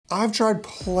I've tried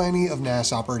plenty of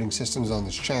NAS operating systems on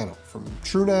this channel, from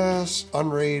TrueNAS,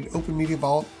 Unraid,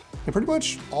 OpenMediaVault, and pretty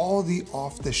much all the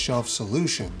off-the-shelf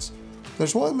solutions.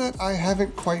 There's one that I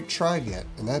haven't quite tried yet,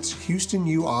 and that's Houston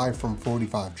UI from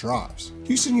 45Drives.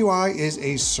 Houston UI is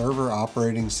a server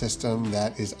operating system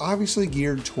that is obviously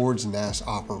geared towards NAS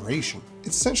operation.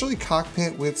 It's essentially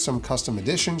Cockpit with some custom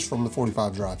additions from the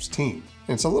 45Drives team.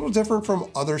 And it's a little different from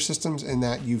other systems in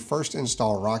that you first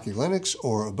install Rocky Linux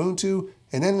or Ubuntu,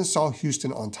 and then install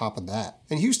Houston on top of that.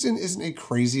 And Houston isn't a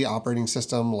crazy operating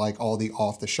system like all the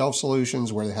off-the-shelf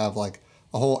solutions where they have like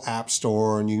a whole app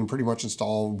store and you can pretty much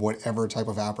install whatever type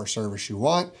of app or service you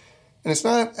want. And it's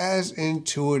not as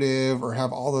intuitive or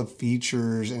have all the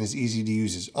features and as easy to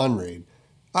use as Unraid.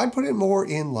 I'd put it more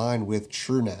in line with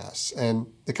TrueNAS, and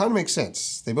it kind of makes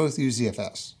sense. They both use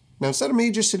ZFS. Now, instead of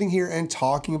me just sitting here and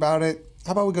talking about it,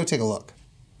 how about we go take a look?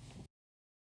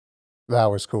 That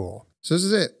was cool. So this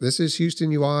is it. This is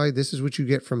Houston UI. This is what you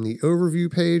get from the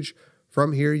overview page.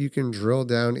 From here, you can drill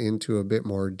down into a bit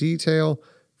more detail.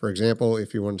 For example,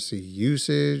 if you want to see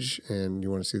usage and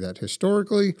you want to see that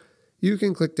historically, you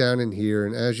can click down in here.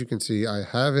 And as you can see, I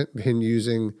haven't been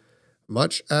using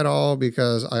much at all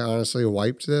because I honestly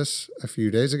wiped this a few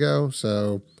days ago.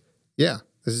 So yeah,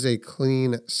 this is a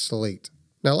clean slate.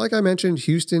 Now, like I mentioned,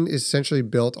 Houston is essentially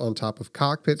built on top of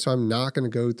Cockpit, so I'm not going to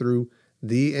go through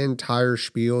the entire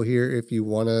spiel here. If you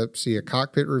want to see a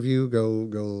Cockpit review, go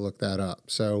look that up.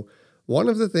 So one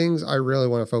of the things I really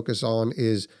want to focus on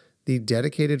is the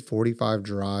dedicated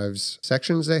 45Drives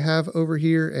sections they have over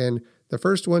here, and the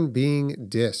first one being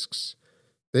disks.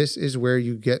 This is where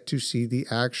you get to see the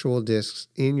actual disks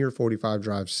in your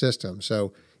 45Drive system.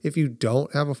 So if you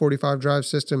don't have a 45Drive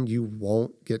system, you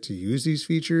won't get to use these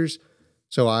features.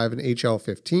 So I have an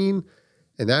HL15,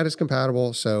 and that is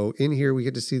compatible. So in here, we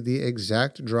get to see the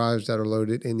exact drives that are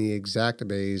loaded in the exact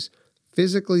bays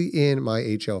physically in my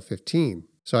HL15.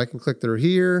 So I can click through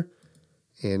here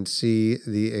and see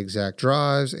the exact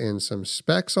drives and some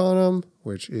specs on them,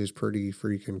 which is pretty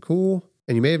freaking cool.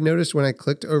 And you may have noticed when I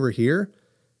clicked over here,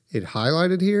 it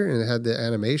highlighted here and it had the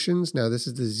animations. Now this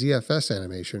is the ZFS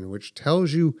animation, which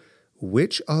tells you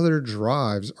which other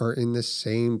drives are in the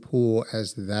same pool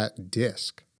as that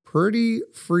disk. Pretty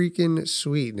freaking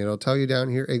sweet. And it'll tell you down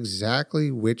here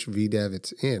exactly which VDEV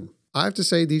it's in. I have to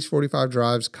say these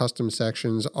 45Drives custom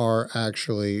sections are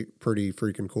actually pretty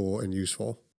freaking cool and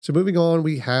useful. So moving on,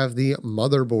 we have the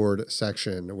motherboard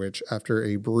section, which after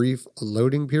a brief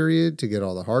loading period to get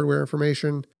all the hardware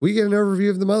information, we get an overview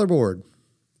of the motherboard.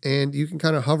 And you can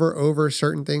kind of hover over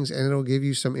certain things and it'll give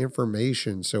you some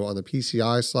information. So on the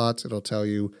PCI slots, it'll tell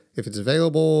you if it's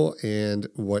available and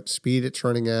what speed it's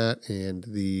running at and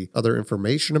the other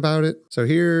information about it. So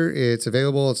here it's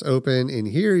available, it's open. In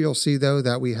here, you'll see though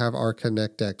that we have our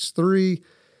ConnectX 3.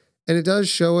 And it does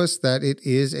show us that it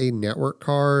is a network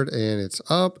card and it's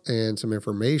up and some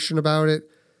information about it.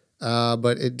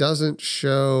 But it doesn't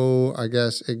show, I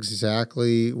guess,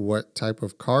 exactly what type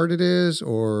of card it is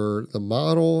or the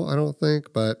model, I don't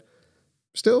think, but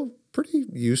still pretty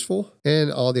useful.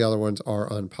 And all the other ones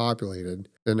are unpopulated.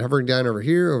 And hovering down over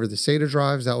here over the SATA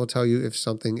drives, that will tell you if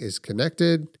something is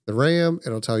connected. The RAM,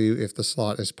 it'll tell you if the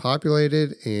slot is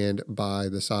populated and by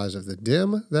the size of the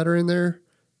DIMM that are in there.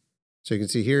 So you can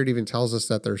see here, it even tells us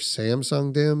that they're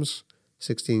Samsung DIMMs,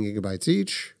 16 gigabytes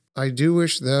each. I do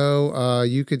wish though,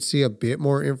 you could see a bit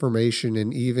more information,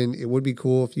 and even it would be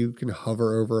cool if you can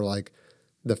hover over like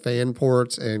the fan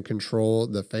ports and control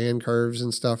the fan curves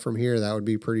and stuff from here. That would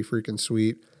be pretty freaking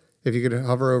sweet. If you could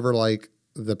hover over like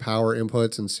the power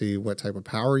inputs and see what type of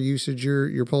power usage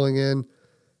you're pulling in,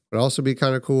 would also be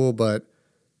kind of cool, but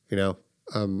you know,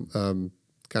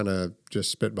 kind of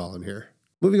just spitballing here.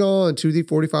 Moving on to the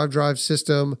 45Drive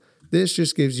system. This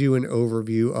just gives you an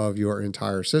overview of your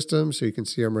entire system. So you can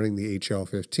see I'm running the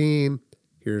HL15.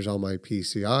 Here's all my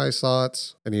PCI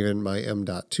slots and even my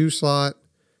M.2 slot,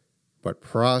 what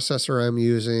processor I'm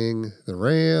using, the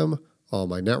RAM, all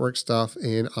my network stuff,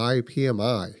 and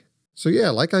IPMI. So yeah,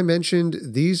 like I mentioned,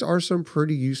 these are some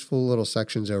pretty useful little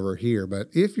sections over here. But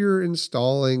if you're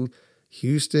installing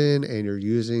Houston and you're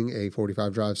using a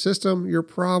 45Drive system, you're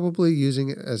probably using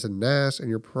it as a NAS and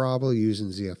you're probably using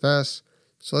ZFS.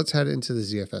 So let's head into the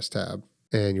ZFS tab.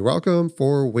 And you're welcome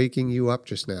for waking you up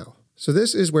just now. So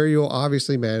this is where you'll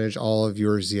obviously manage all of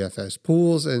your ZFS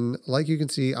pools. And like you can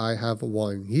see, I have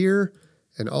one here.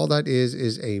 And all that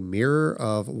is a mirror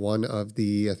of one of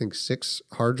the, I think, 6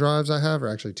 hard drives I have, or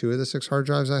actually 2 of the 6 hard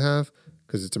drives I have,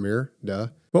 because it's a mirror, duh.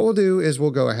 What we'll do is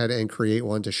we'll go ahead and create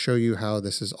one to show you how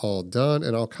this is all done.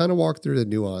 And I'll kind of walk through the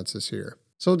nuances here.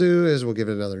 So what we'll do is we'll give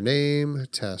it another name,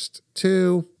 test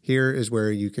 2. Here is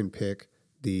where you can pick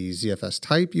the ZFS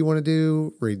type you want to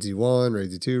do, RAID Z1,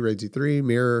 RAID Z2, RAID Z3,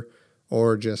 mirror,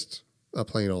 or just a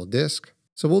plain old disk.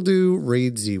 So we'll do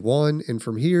RAID Z1, and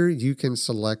from here you can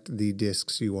select the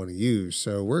disks you want to use.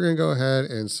 So we're going to go ahead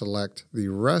and select the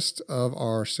rest of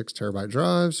our 6 terabyte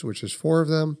drives, which is 4 of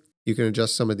them. You can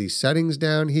adjust some of these settings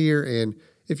down here, and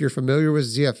if you're familiar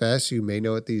with ZFS, you may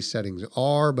know what these settings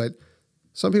are, but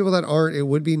some people that aren't, it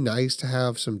would be nice to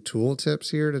have some tool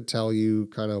tips here to tell you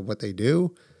kind of what they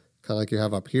do, kind of like you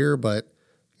have up here, but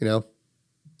you know,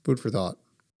 food for thought.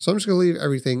 So I'm just going to leave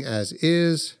everything as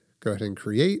is, go ahead and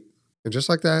create. And just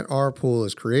like that, our pool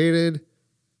is created.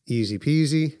 Easy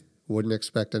peasy. Wouldn't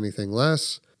expect anything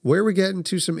less. Where we get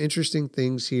into some interesting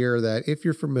things here that if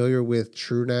you're familiar with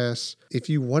TrueNAS, if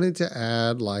you wanted to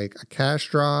add like a cache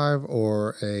drive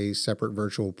or a separate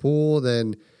virtual pool,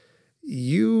 then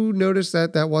you notice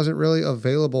that that wasn't really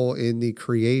available in the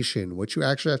creation. What you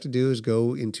actually have to do is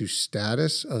go into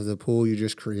status of the pool you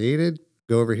just created,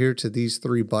 go over here to these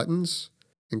 3 buttons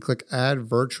and click add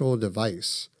virtual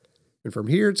device. And from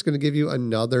here, it's going to give you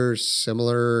another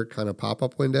similar kind of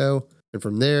pop-up window. And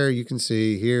from there, you can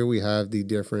see here we have the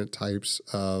different types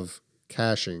of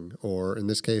caching, or in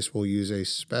this case, we'll use a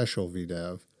special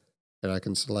VDEV. And I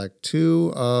can select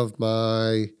 2 of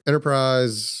my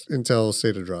enterprise Intel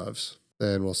SATA drives.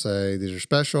 Then we'll say these are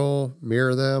special,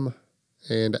 mirror them,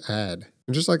 and add.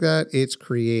 And just like that, it's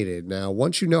created. Now,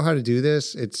 once you know how to do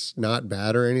this, it's not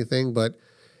bad or anything, but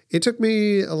it took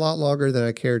me a lot longer than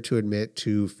I cared to admit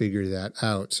to figure that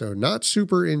out. So not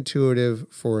super intuitive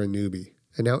for a newbie.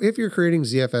 And now if you're creating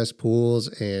ZFS pools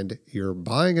and you're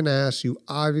buying a NAS, you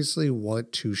obviously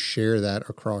want to share that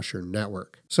across your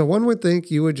network. So one would think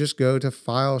you would just go to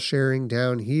file sharing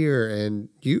down here, and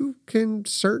you can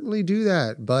certainly do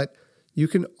that, but you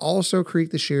can also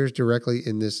create the shares directly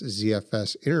in this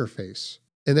ZFS interface.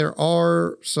 And there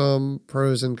are some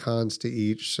pros and cons to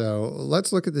each. So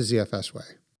let's look at the ZFS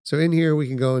way. So in here, we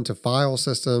can go into file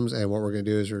systems, and what we're going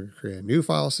to do is we're going to create a new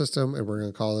file system, and we're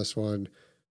going to call this one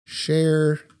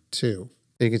share 2.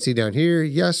 And you can see down here,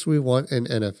 yes, we want an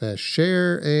NFS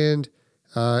share, and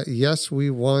yes,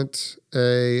 we want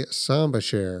a Samba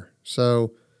share.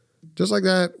 So just like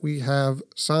that, we have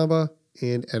Samba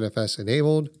and NFS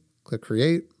enabled. Click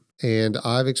create. And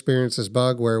I've experienced this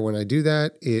bug where when I do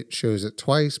that, it shows it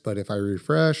twice, but if I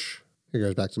refresh, it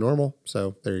goes back to normal.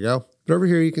 So there you go. But over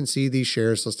here, you can see these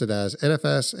shares listed as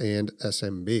NFS and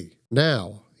SMB.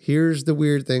 Now, here's the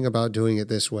weird thing about doing it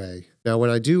this way. Now, when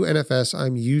I do NFS,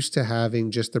 I'm used to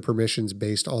having just the permissions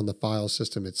based on the file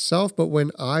system itself. But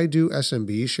when I do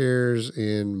SMB shares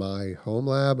in my home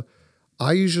lab,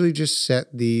 I usually just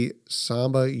set the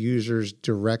Samba user's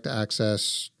direct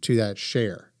access to that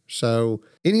share. So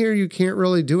in here, you can't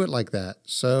really do it like that.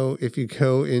 So if you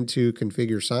go into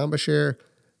configure Samba share,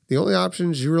 the only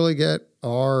options you really get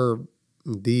are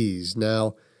these.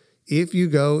 Now, if you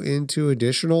go into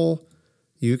additional,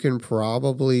 you can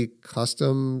probably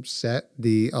custom set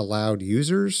the allowed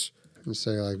users and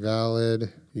say like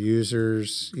valid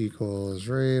users equals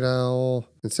RAID owl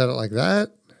and set it like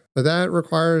that. But that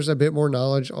requires a bit more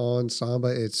knowledge on Samba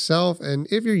itself. And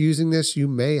if you're using this, you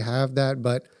may have that.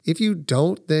 But if you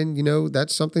don't, then, you know,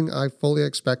 that's something I fully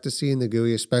expect to see in the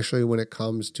GUI, especially when it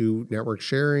comes to network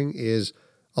sharing, is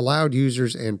allowed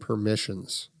users and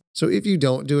permissions. So if you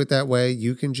don't do it that way,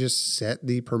 you can just set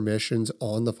the permissions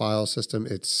on the file system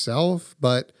itself.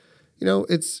 But, you know,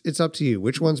 it's up to you.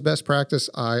 Which one's best practice?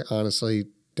 I honestly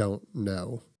don't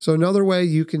know. So another way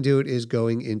you can do it is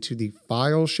going into the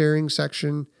file sharing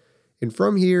section. And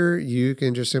from here, you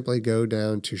can just simply go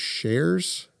down to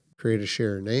shares, create a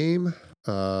share name,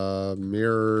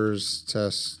 mirrors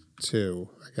test 2,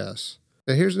 I guess.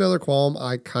 Now here's another qualm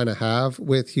I kind of have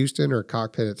with Houston or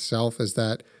Cockpit itself is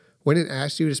that when it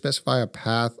asks you to specify a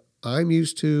path, I'm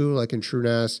used to, like in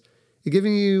TrueNAS, it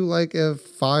giving you like a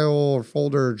file or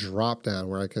folder drop down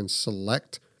where I can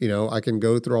select, you know, I can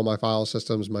go through all my file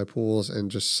systems, my pools, and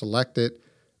just select it.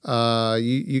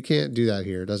 You can't do that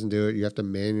here. It doesn't do it. You have to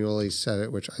manually set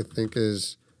it, which I think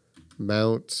is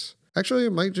mount. Actually,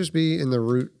 it might just be in the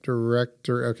root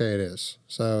directory. Okay, it is.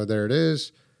 So there it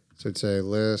is. So it'd say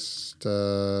list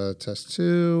test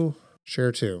 2,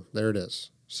 share 2. There it is.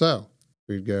 So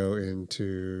we'd go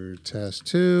into test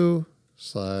 2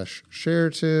 / share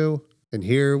 2. And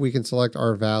here we can select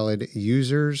our valid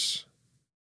users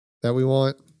that we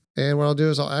want. And what I'll do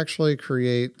is I'll actually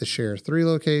create the share 3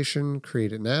 location,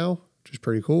 create it now, which is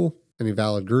pretty cool. Any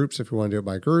valid groups if you want to do it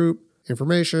by group,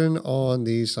 information on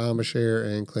the Samba share,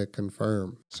 and click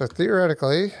confirm. So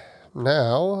theoretically,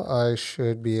 now I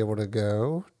should be able to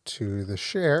go to the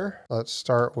share. Let's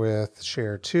start with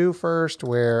share 2 first,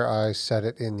 where I set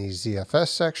it in the ZFS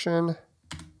section.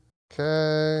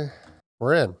 Okay,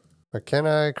 we're in. But can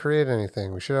I create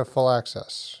anything? We should have full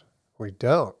access. We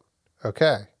don't.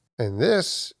 Okay. And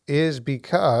this is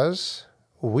because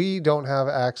we don't have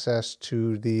access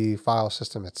to the file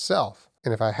system itself.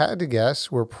 And if I had to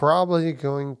guess, we're probably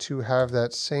going to have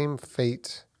that same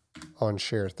fate on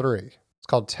share 3. It's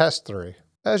called test 3.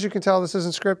 As you can tell, this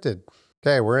isn't scripted.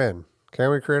 Okay, we're in. Can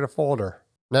we create a folder?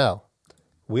 No.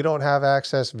 We don't have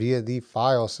access via the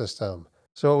file system.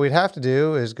 So what we'd have to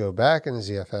do is go back in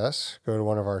ZFS, go to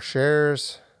one of our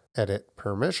shares, edit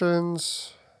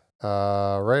permissions,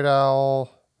 Radal,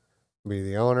 be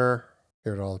the owner,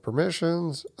 give it all the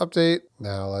permissions, update.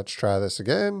 Now let's try this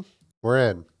again. We're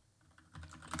in.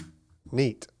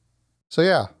 Neat. So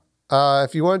yeah,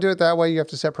 if you want to do it that way, you have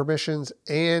to set permissions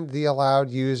and the allowed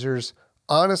users.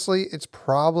 Honestly, it's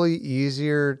probably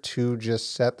easier to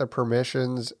just set the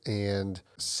permissions and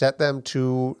set them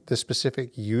to the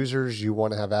specific users you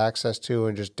want to have access to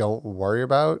and just don't worry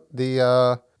about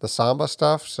the Samba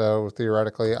stuff. So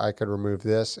theoretically, I could remove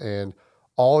this and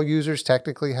all users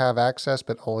technically have access,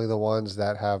 but only the ones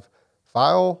that have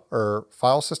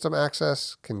file system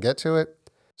access can get to it.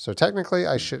 So technically,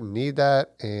 I shouldn't need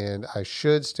that, and I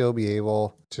should still be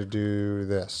able to do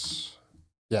this.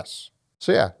 Yes.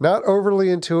 So yeah, not overly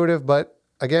intuitive, but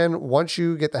again, once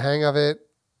you get the hang of it,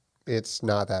 it's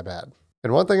not that bad.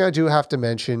 And one thing I do have to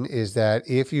mention is that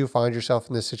if you find yourself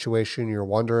in this situation, you're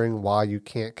wondering why you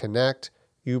can't connect,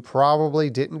 you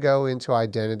probably didn't go into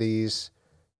identities,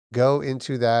 go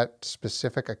into that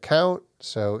specific account.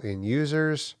 So in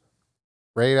users,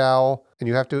 Radal, and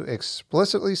you have to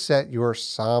explicitly set your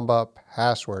Samba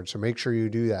password. So make sure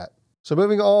you do that. So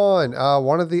moving on,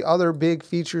 one of the other big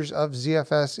features of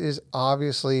ZFS is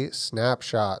obviously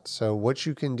snapshots. So what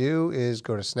you can do is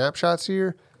go to snapshots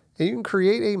here, and you can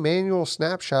create a manual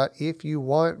snapshot if you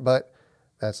want, but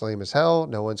that's lame as hell.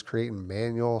 No one's creating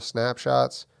manual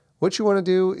snapshots. What you want to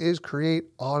do is create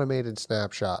automated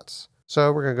snapshots.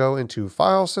 So we're going to go into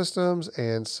file systems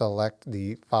and select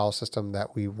the file system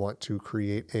that we want to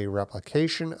create a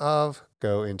replication of.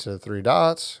 Go into the 3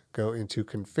 dots, go into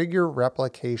configure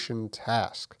replication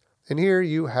task. And here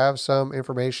you have some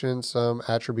information, some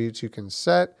attributes you can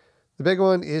set. The big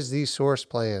one is the source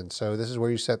plan. So this is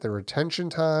where you set the retention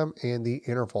time and the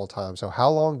interval time. So how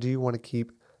long do you want to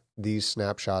keep these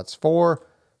snapshots for?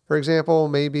 For example,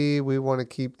 maybe we want to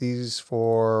keep these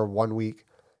for 1 week.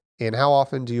 And how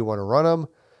often do you want to run them?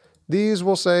 These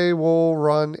will say will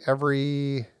run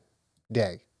every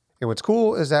day. And what's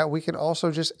cool is that we can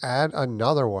also just add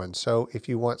another one. So if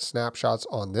you want snapshots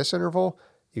on this interval,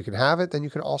 you can have it. Then you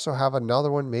can also have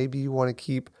another one. Maybe you want to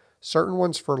keep certain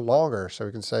ones for longer. So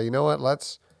we can say, you know what,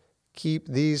 let's keep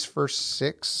these for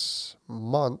 6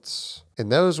 months.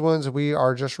 And those ones we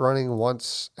are just running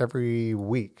once every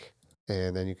week.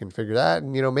 And then you can figure that.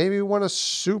 And, maybe we want a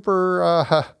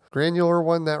super granular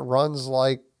one that runs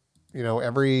like,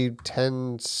 every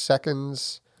 10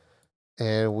 seconds.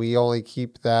 And we only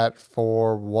keep that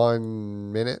for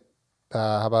 1 minute.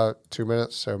 How about 2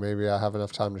 minutes? So maybe I have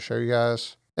enough time to show you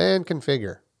guys. And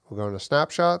configure. We'll go into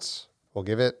snapshots. We'll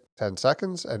give it 10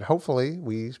 seconds. And hopefully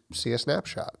we see a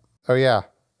snapshot. Oh yeah,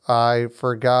 I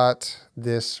forgot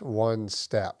this one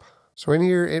step. So in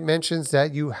here, it mentions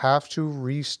that you have to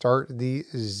restart the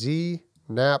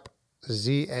znap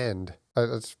end.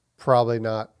 That's probably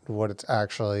not what it's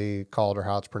actually called or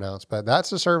how it's pronounced, but that's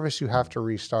the service you have to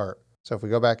restart. So if we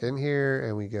go back in here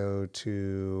and we go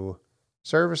to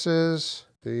services,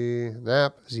 the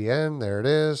nap zn, there it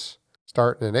is,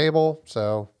 start and enable.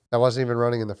 So that wasn't even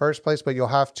running in the first place, but you'll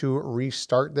have to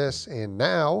restart this. And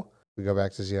now we go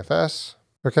back to ZFS.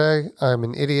 Okay, I'm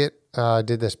an idiot. I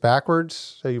did this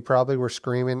backwards. So you probably were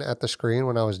screaming at the screen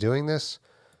when I was doing this.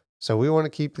 So we want to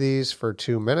keep these for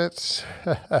 2 minutes.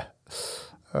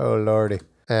 Oh, Lordy.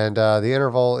 And the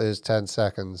interval is 10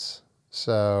 seconds.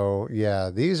 So yeah,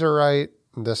 these are right.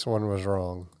 This one was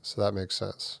wrong. So that makes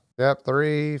sense. Yep,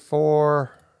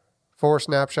 4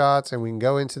 snapshots, and we can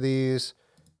go into these.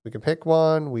 We can pick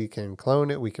one, we can clone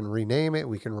it, we can rename it,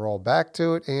 we can roll back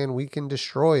to it, and we can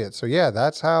destroy it. So yeah,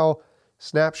 that's how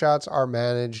snapshots are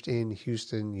managed in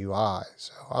Houston UI.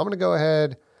 So I'm going to go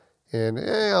ahead and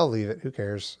I'll leave it. Who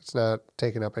cares? It's not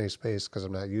taking up any space because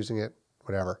I'm not using it.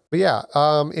 Whatever. But yeah,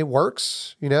 it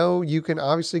works. You can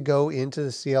obviously go into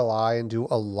the CLI and do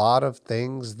a lot of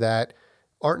things that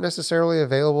aren't necessarily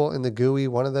available in the GUI.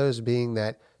 One of those being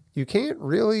that you can't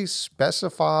really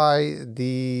specify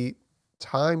the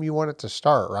time you want it to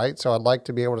start, right? So I'd like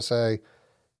to be able to say,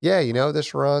 yeah,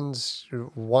 this runs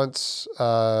once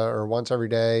every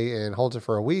day and holds it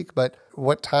for a week, but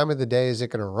what time of the day is it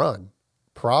going to run?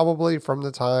 Probably from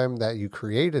the time that you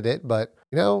created it, but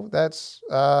that's,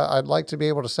 I'd like to be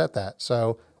able to set that.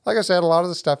 So like I said, a lot of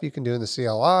the stuff you can do in the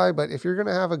CLI, but if you're going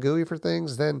to have a GUI for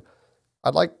things, then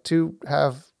I'd like to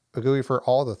have a GUI for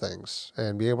all the things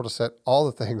and be able to set all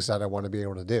the things that I want to be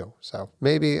able to do. So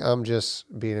maybe I'm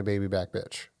just being a baby back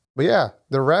bitch. But yeah,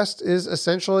 the rest is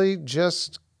essentially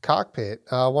just cockpit.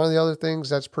 One of the other things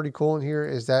that's pretty cool in here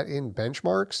is that in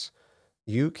benchmarks,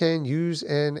 you can use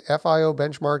an FIO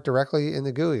benchmark directly in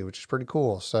the GUI, which is pretty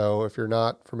cool. So if you're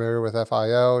not familiar with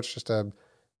FIO, it's just a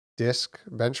disk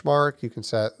benchmark. You can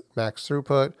set max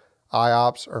throughput,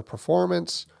 IOPS, or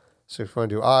performance. So if you want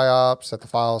to do IOPS, set the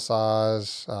file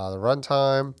size, the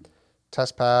runtime,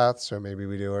 test path. So maybe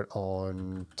we do it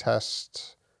on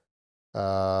test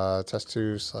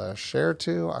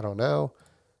 2/share2. I don't know.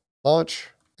 Launch.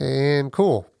 And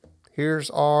cool. Here's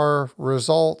our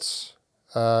results.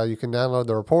 You can download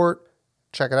the report,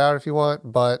 check it out if you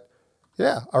want. But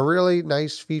yeah, a really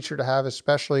nice feature to have,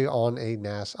 especially on a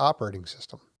NAS operating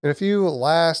system. And a few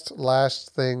last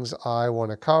things I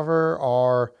want to cover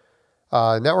are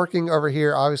networking over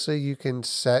here. Obviously, you can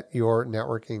set your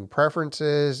networking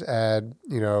preferences, add,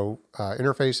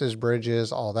 interfaces,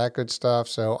 bridges, all that good stuff.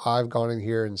 So I've gone in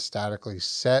here and statically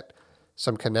set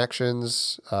some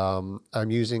connections. I'm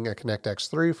using a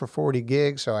ConnectX-3 for 40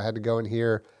 gigs. So I had to go in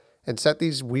here and set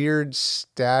these weird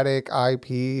static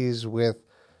IPs with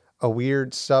a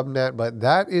weird subnet, but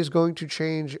that is going to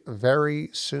change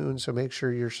very soon. So make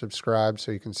sure you're subscribed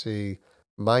so you can see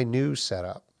my new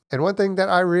setup. And one thing that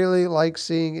I really like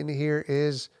seeing in here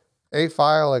is a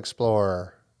file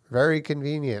explorer. Very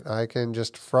convenient. I can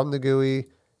just from the GUI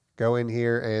go in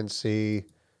here and see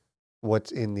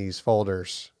what's in these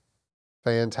folders.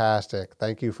 Fantastic.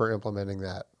 Thank you for implementing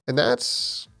that. And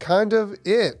that's kind of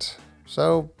it.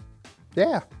 So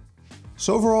yeah.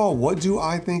 So overall, what do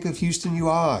I think of Houston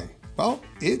UI? Well,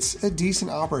 it's a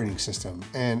decent operating system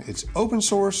and it's open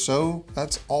source, so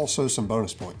that's also some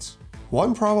bonus points.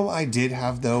 One problem I did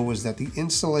have though was that the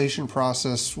installation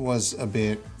process was a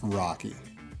bit rocky,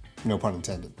 no pun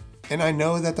intended. And I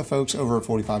know that the folks over at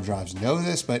 45Drives know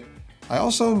this, but I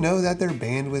also know that their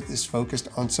bandwidth is focused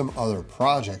on some other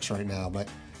projects right now, but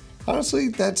honestly,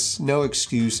 that's no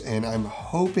excuse. And I'm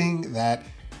hoping that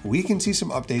we can see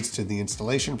some updates to the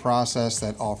installation process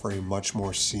that offer a much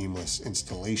more seamless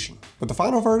installation. But the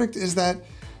final verdict is that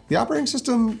the operating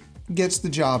system gets the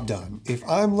job done. If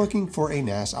I'm looking for a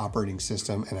NAS operating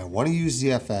system and I want to use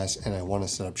ZFS and I want to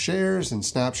set up shares and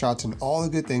snapshots and all the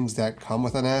good things that come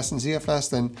with a NAS and ZFS,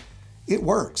 then it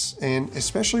works. And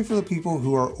especially for the people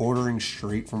who are ordering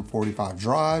straight from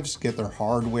 45Drives, get their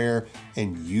hardware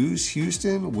and use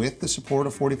Houston with the support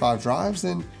of 45Drives,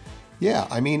 then yeah,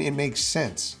 I mean, it makes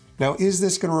sense. Now, is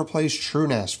this going to replace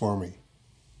TrueNAS for me?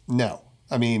 No.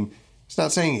 I mean, it's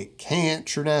not saying it can't.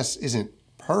 TrueNAS isn't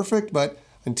perfect, but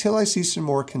until I see some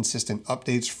more consistent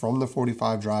updates from the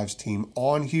 45Drives team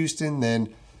on Houston,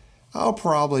 then I'll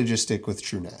probably just stick with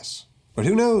TrueNAS. But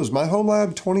who knows, my Home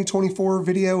Lab 2024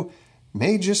 video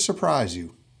may just surprise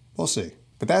you. We'll see.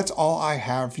 But that's all I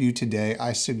have for you today.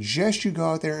 I suggest you go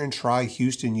out there and try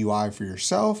Houston UI for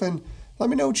yourself and let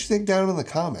me know what you think down in the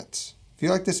comments. If you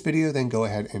like this video, then go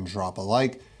ahead and drop a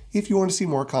like. If you want to see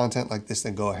more content like this,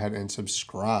 then go ahead and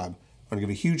subscribe. I want to give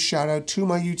a huge shout out to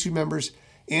my YouTube members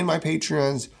and my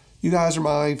Patreons. You guys are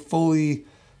my fully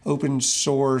open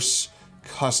source,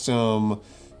 custom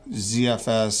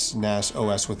ZFS NAS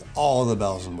OS with all the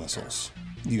bells and whistles.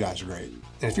 You guys are great.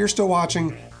 And if you're still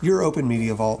watching your Open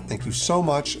Media Vault, thank you so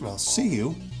much, and I'll see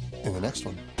you in the next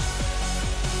one.